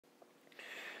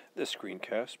This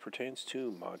screencast pertains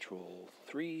to Module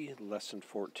 3, Lesson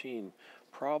 14,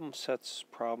 Problem Sets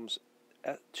Problems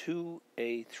at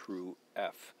 2a through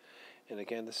f. And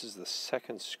again, this is the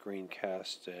second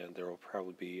screencast, and there will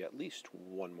probably be at least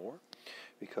one more,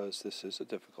 because this is a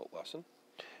difficult lesson,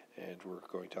 and we're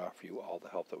going to offer you all the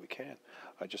help that we can.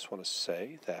 I just want to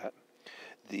say that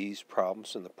these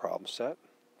problems in the problem set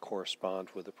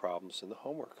correspond with the problems in the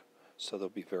homework, so they'll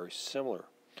be very similar.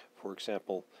 For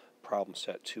example, problem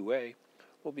set 2a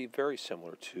will be very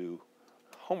similar to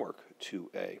homework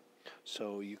 2a.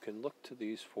 So you can look to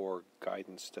these for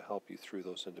guidance to help you through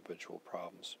those individual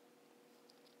problems.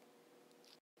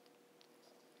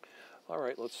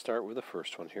 Alright, let's start with the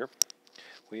first one here.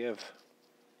 We have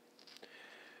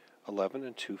 11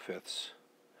 2/5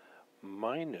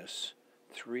 minus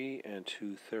 3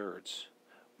 2/3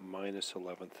 minus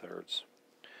 11/3.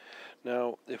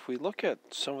 Now, if we look at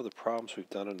some of the problems we've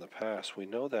done in the past, we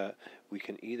know that we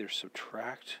can either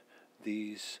subtract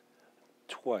these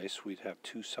twice, we'd have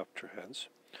two subtrahends,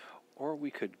 or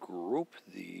we could group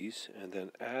these and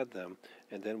then add them,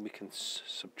 and then we can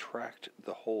subtract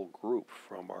the whole group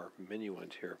from our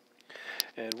minuend here.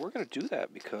 And we're going to do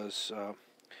that because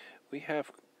we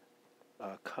have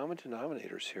common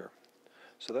denominators here.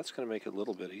 So that's going to make it a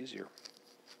little bit easier.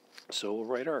 So we'll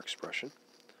write our expression.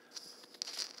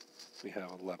 We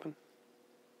have 11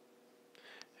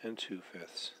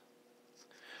 2/5.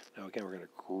 Now again, we're going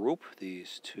to group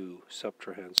these two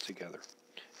subtrahends together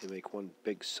and make one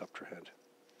big subtrahend.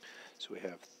 So we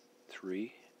have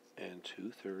 3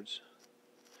 2/3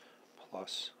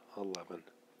 plus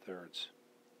 11/3.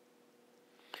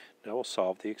 Now we'll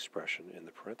solve the expression in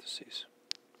the parentheses.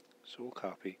 So we'll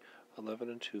copy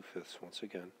 11 2/5 once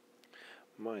again,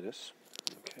 minus,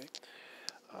 okay,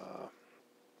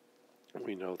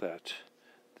 we know that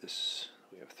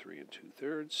we have 3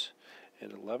 2/3,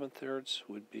 and 11/3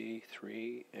 would be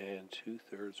 3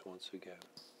 2/3 once again.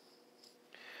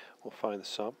 We'll find the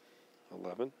sum.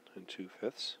 11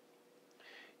 2/5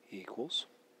 equals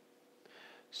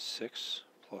 6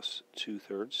 plus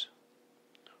 2/3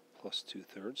 plus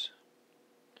 2/3.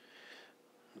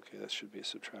 Okay, that should be a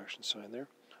subtraction sign there.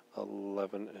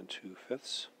 11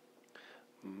 2/5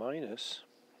 minus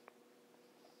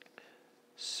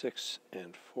 6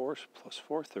 4 plus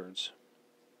 4/3,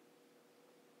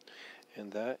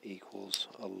 and that equals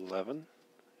 11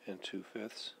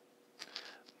 2/5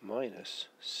 minus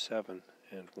 7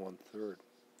 1/3.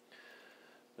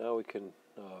 Now we can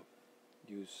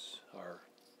use our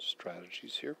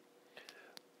strategies here.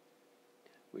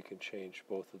 We can change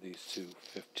both of these to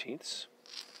 15ths.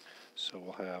 So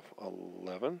we'll have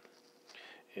 11,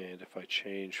 and if I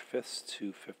change fifths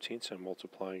to 15ths, I'm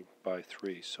multiplying by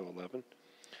 3, so 11.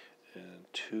 And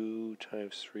 2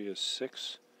 times 3 is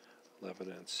 6.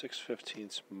 11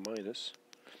 6/15 minus,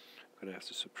 I'm going to have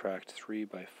to subtract 3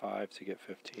 by 5 to get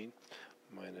 15,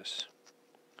 minus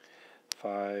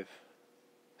 7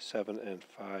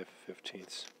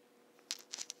 5/15.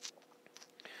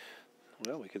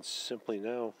 Well, we can simply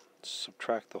now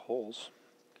subtract the wholes.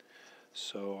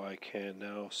 So I can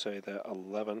now say that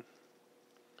 11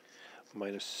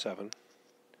 minus 7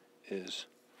 is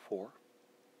 4.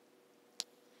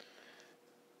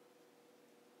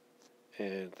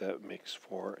 And that makes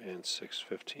 4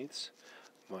 6/15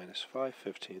 minus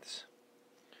 5/15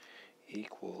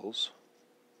 equals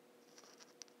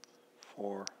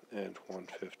 4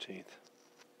 1/15.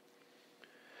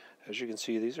 As you can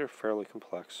see, these are fairly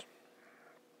complex,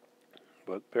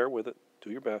 but bear with it,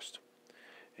 do your best,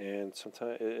 and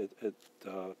sometimes it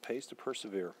pays to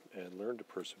persevere and learn to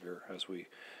persevere as we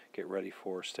get ready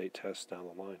for state tests down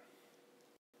the line.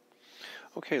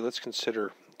 Okay, let's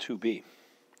consider 2b.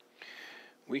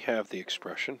 We have the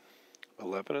expression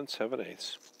 11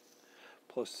 7/8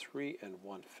 plus 3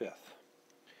 1/5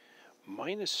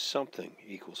 minus something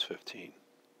equals 15.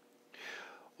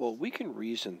 Well, we can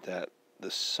reason that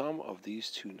the sum of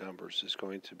these two numbers is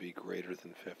going to be greater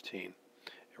than 15,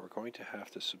 and we're going to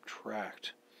have to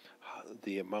subtract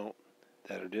the amount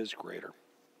that it is greater.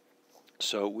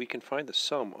 So we can find the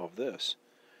sum of this,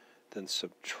 then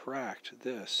subtract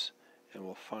this, and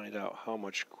we'll find out how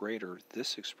much greater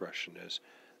this expression is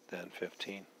than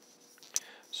 15.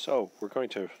 So we're going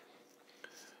to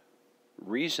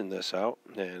reason this out,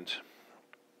 and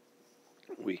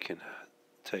we can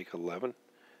take 11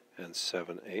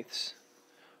 7/8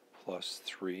 plus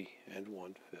 3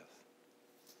 1/5.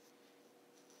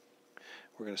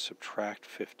 We're going to subtract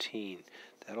 15.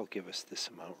 That'll give us this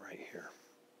amount right here.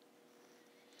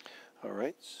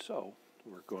 Alright, so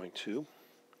we're going to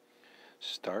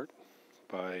start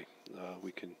by,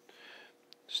 we can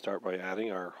start by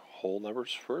adding our whole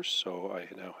numbers first. So I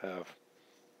now have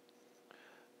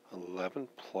 11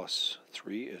 plus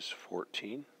 3 is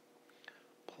 14,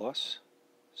 plus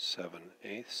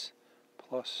 7/8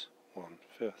 plus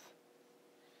 1/5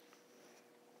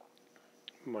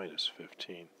 minus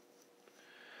 15.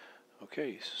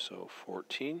 Okay, so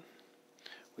 14.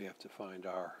 We have to find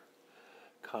our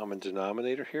common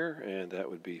denominator here, and that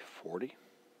would be 40.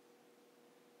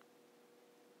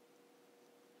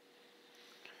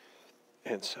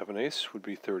 And 7/8 would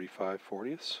be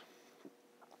 35/40.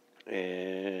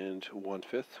 And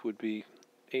 1/5 would be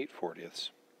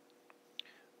 8/40.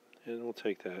 And we'll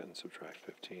take that and subtract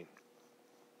 15.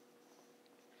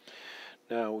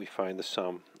 Now we find the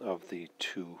sum of the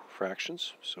two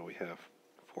fractions. So we have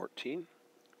 14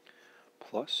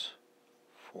 plus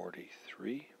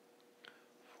 43/40.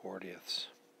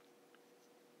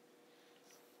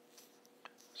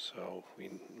 So we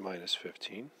minus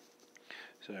 15.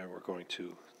 So now we're going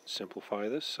to simplify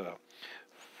this.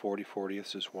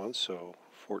 40/40 is 1, so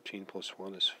 14 plus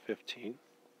 1 is 15.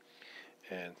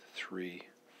 And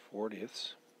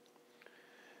 3/40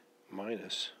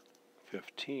 minus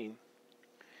 15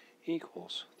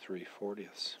 equals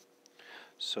 3/40.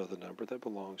 So the number that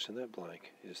belongs in that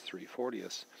blank is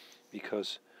 3/40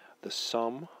 because the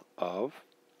sum of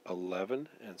 11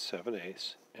 and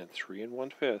 7/8 and 3 and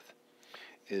 1/5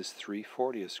 is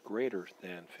 3/40 greater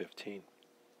than 15.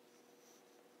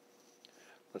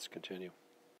 Let's continue.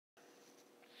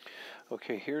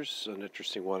 Okay, here's an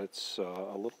interesting one. It's a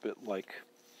little bit like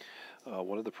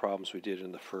one of the problems we did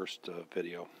in the first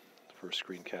video, the first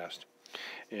screencast.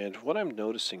 And what I'm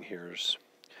noticing here is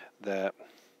that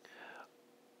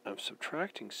I'm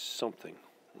subtracting something.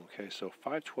 Okay, so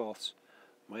 5/12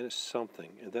 minus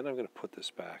something, and then I'm going to put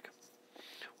this back.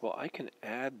 Well, I can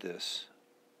add this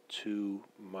to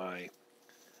my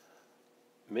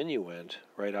minuend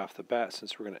right off the bat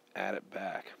since we're going to add it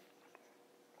back.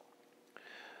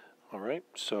 Alright,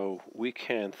 so we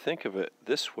can think of it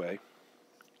this way.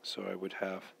 So I would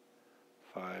have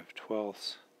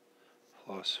 5/12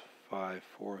 plus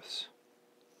 5/4,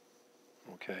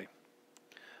 okay,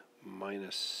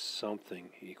 minus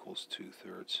something equals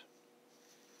 2/3.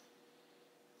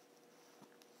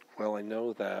 Well, I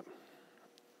know that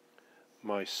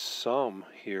my sum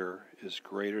here is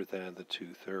greater than the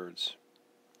 2/3.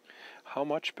 How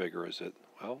much bigger is it?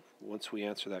 Well, once we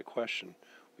answer that question,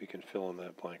 we can fill in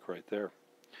that blank right there.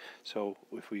 So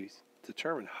if we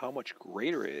determine how much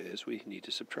greater it is, we need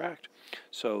to subtract.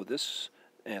 So this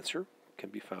answer can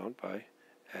be found by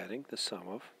adding the sum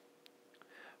of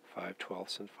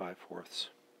 5/12 and 5/4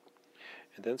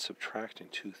 and then subtracting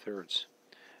 2/3.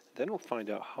 Then we'll find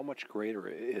out how much greater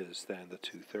it is than the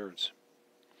 2/3,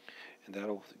 and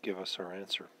that'll give us our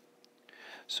answer.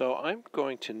 So I'm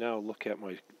going to now look at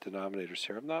my denominators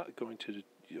here. I'm not going to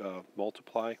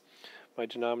multiply my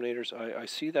denominators. I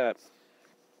see that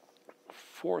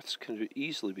fourths can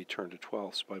easily be turned to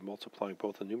twelfths by multiplying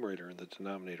both the numerator and the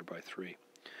denominator by 3.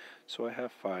 So I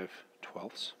have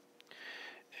 5/12,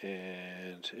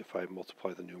 and if I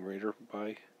multiply the numerator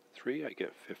by 3, I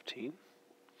get 15.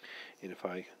 And if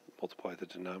I multiply the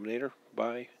denominator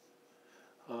by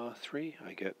 3,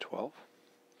 I get 12.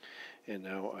 And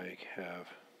now I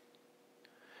have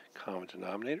common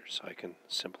denominators. I can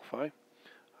simplify.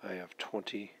 I have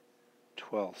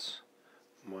 20/12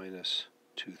 minus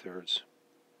 2/3.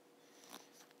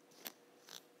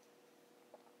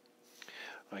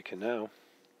 I can now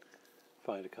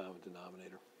find a common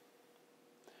denominator,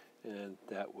 and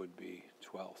that would be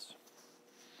 12ths.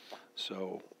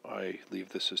 So I leave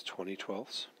this as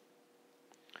 20/12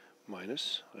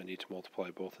 minus, I need to multiply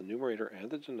both the numerator and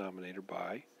the denominator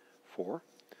by 4,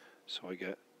 so I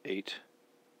get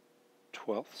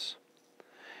 8/12.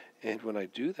 And when I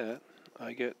do that,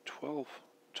 I get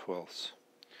 12/12,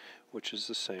 which is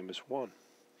the same as 1.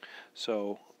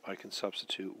 So I can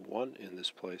substitute 1 in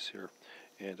this place here,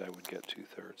 and I would get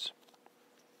 2/3.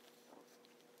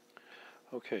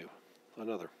 Okay,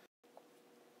 another.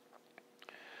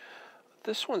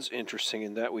 This one's interesting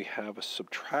in that we have a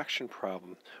subtraction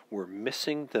problem. We're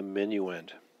missing the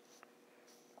minuend.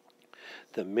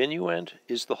 The minuend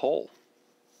is the whole,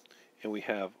 and we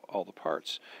have all the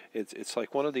parts. It's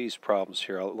like one of these problems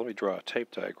here. Let me draw a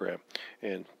tape diagram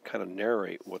and kind of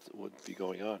narrate what would be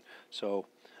going on. So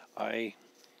I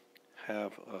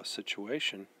have a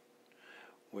situation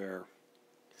where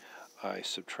I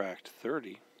subtract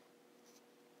 30,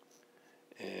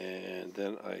 and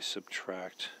then I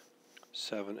subtract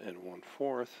 7 and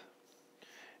 1/4,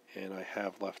 and I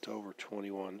have left over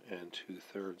 21 and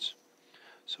 2/3.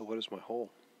 So what is my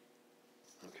whole?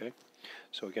 Okay,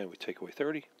 so again, we take away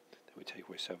 30, then we take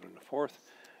away 7 and 1/4,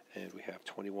 and we have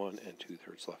 21 and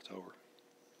 2/3 left over.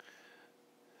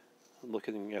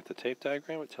 looking at the tape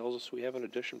diagram, it tells us we have an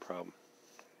addition problem.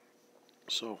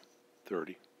 So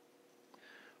 30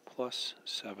 plus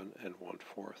 7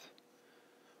 1/4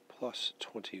 plus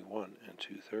 21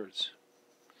 2/3.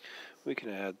 We can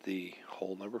add the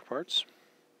whole number parts,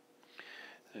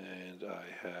 and I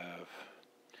have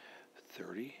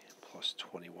 30 plus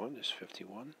 21 is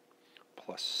 51,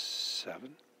 plus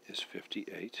 7 is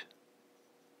 58,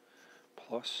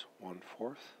 plus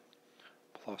 1/4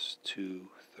 plus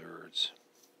 2/3.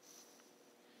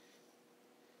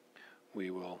 We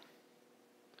will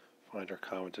find our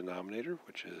common denominator,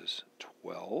 which is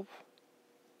 12.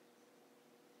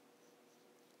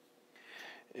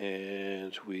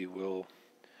 And we will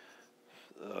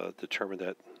determine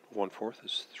that 1/4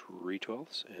 is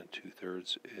 3/12 and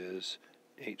 2/3 is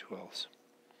 8/12.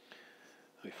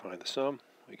 We find the sum,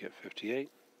 we get 58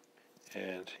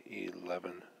 and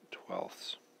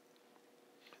 11/12.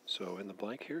 So in the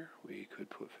blank here, we could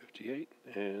put 58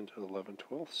 and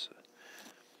 11/12.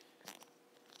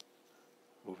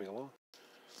 Moving along.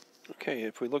 Okay,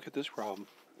 if we look at this problem,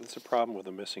 it's a problem with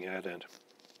a missing addend.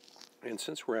 And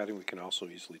since we're adding, we can also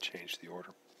easily change the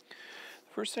order.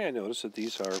 The first thing I notice is that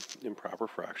these are improper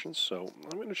fractions, so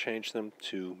I'm going to change them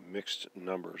to mixed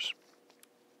numbers.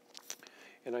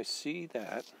 And I see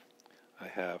that I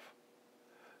have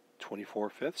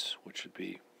 24/5, which should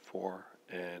be 4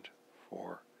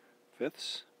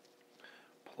 4/5,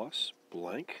 plus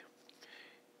blank,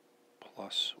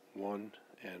 plus 1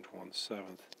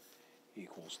 1/7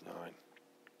 equals 9.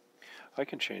 I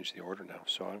can change the order now,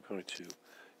 so I'm going to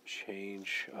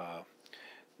change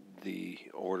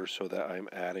the order so that I'm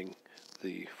adding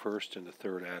the first and the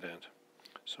third addend.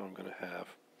 So I'm going to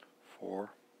have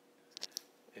 4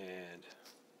 and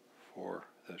 4,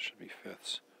 that should be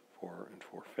fifths, 4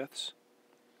 4/5,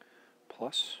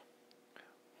 plus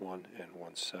 1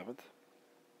 1/7,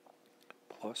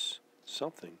 plus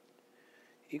something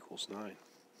equals 9.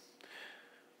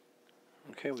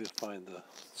 Okay, we'll find the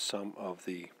sum of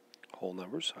the whole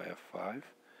numbers. I have 5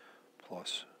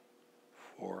 plus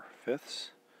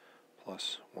 4/5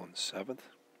 plus 1/7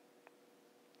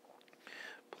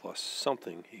 plus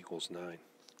something equals 9.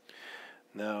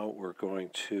 Now we're going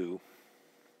to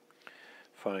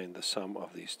find the sum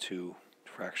of these two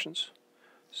fractions.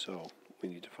 So we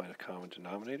need to find a common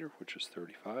denominator, which is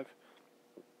 35.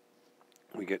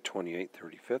 We get 28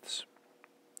 35ths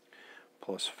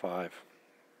plus 5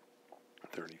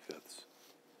 35ths.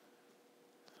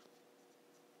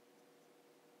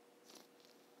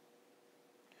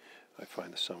 I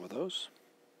find the sum of those,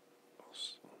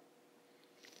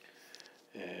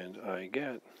 and I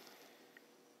get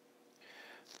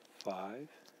 5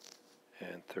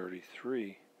 and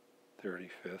 33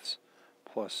 35ths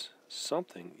plus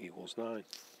something equals 9.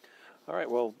 All right,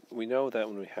 well, we know that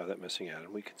when we have that missing addend,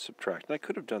 we can subtract. And I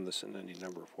could have done this in any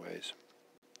number of ways.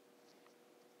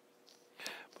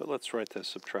 But let's write the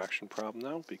subtraction problem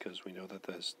now, because we know that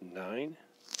that's 9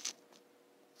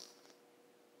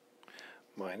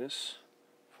 minus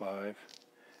 5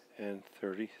 and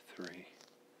 33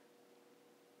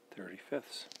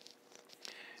 35ths.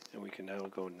 And we can now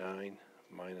go 9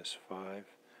 minus 5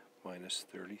 minus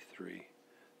 33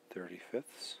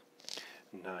 35ths.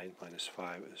 9 minus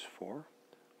 5 is 4,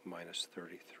 minus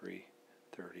 33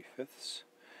 35ths,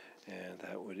 and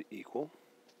that would equal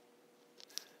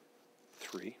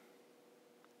 3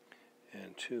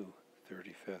 and 2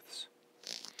 35ths.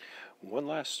 One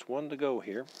last one to go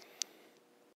here.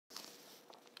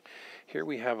 Here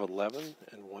we have 11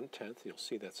 and 1/10. You'll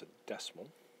see that's a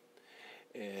decimal.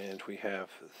 And we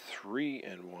have 3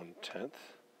 and 1/10.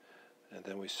 And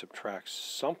then we subtract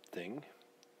something,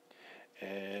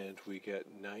 and we get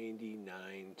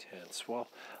 99/10. Well,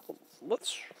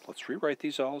 let's rewrite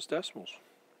these all as decimals.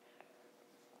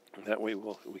 That way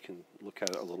we can look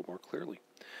at it a little more clearly.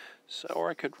 So, or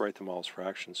I could write them all as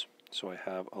fractions. So I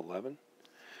have 11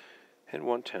 and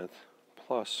 1/10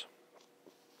 plus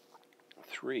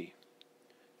 3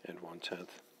 and 1/10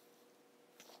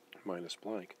 minus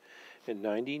blank. And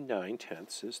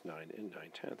 99/10 is 9 and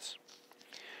 9/10.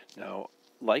 Now,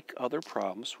 like other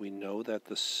problems, we know that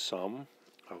the sum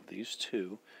of these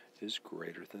two is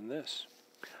greater than this.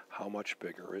 How much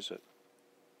bigger is it?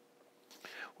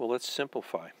 Well, let's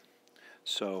simplify.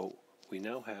 So we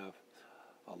now have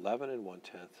 11 and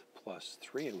 1/10 plus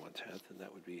 3 and 1/10, and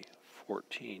that would be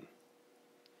 14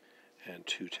 and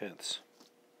 2/10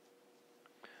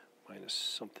 minus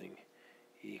something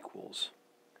equals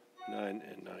 9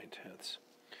 and 9/10.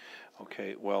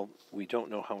 Okay, well, we don't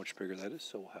know how much bigger that is,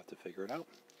 so we'll have to figure it out.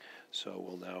 So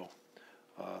we'll now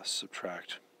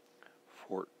subtract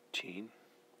 14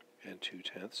 and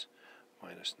 2/10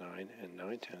 minus 9 and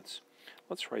 9/10.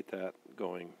 Let's write that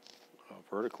going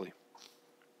vertically.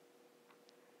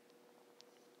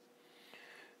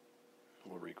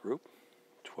 We'll regroup.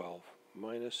 12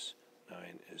 minus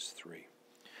 9 is 3.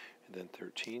 And then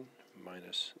 13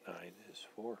 minus 9 is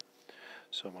 4.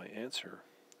 So my answer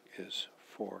is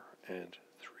 4 and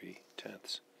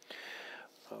 3/10.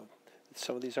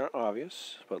 Some of these aren't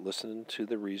obvious, but listen to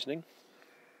the reasoning.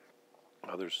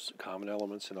 There's common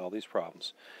elements in all these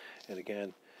problems. And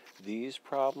again, these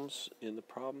problems in the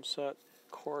problem set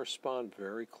correspond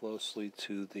very closely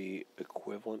to the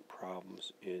equivalent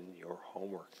problems in your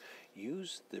homework.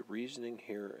 Use the reasoning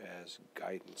here as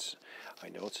guidance. I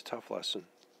know it's a tough lesson.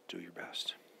 Do your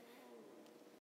best.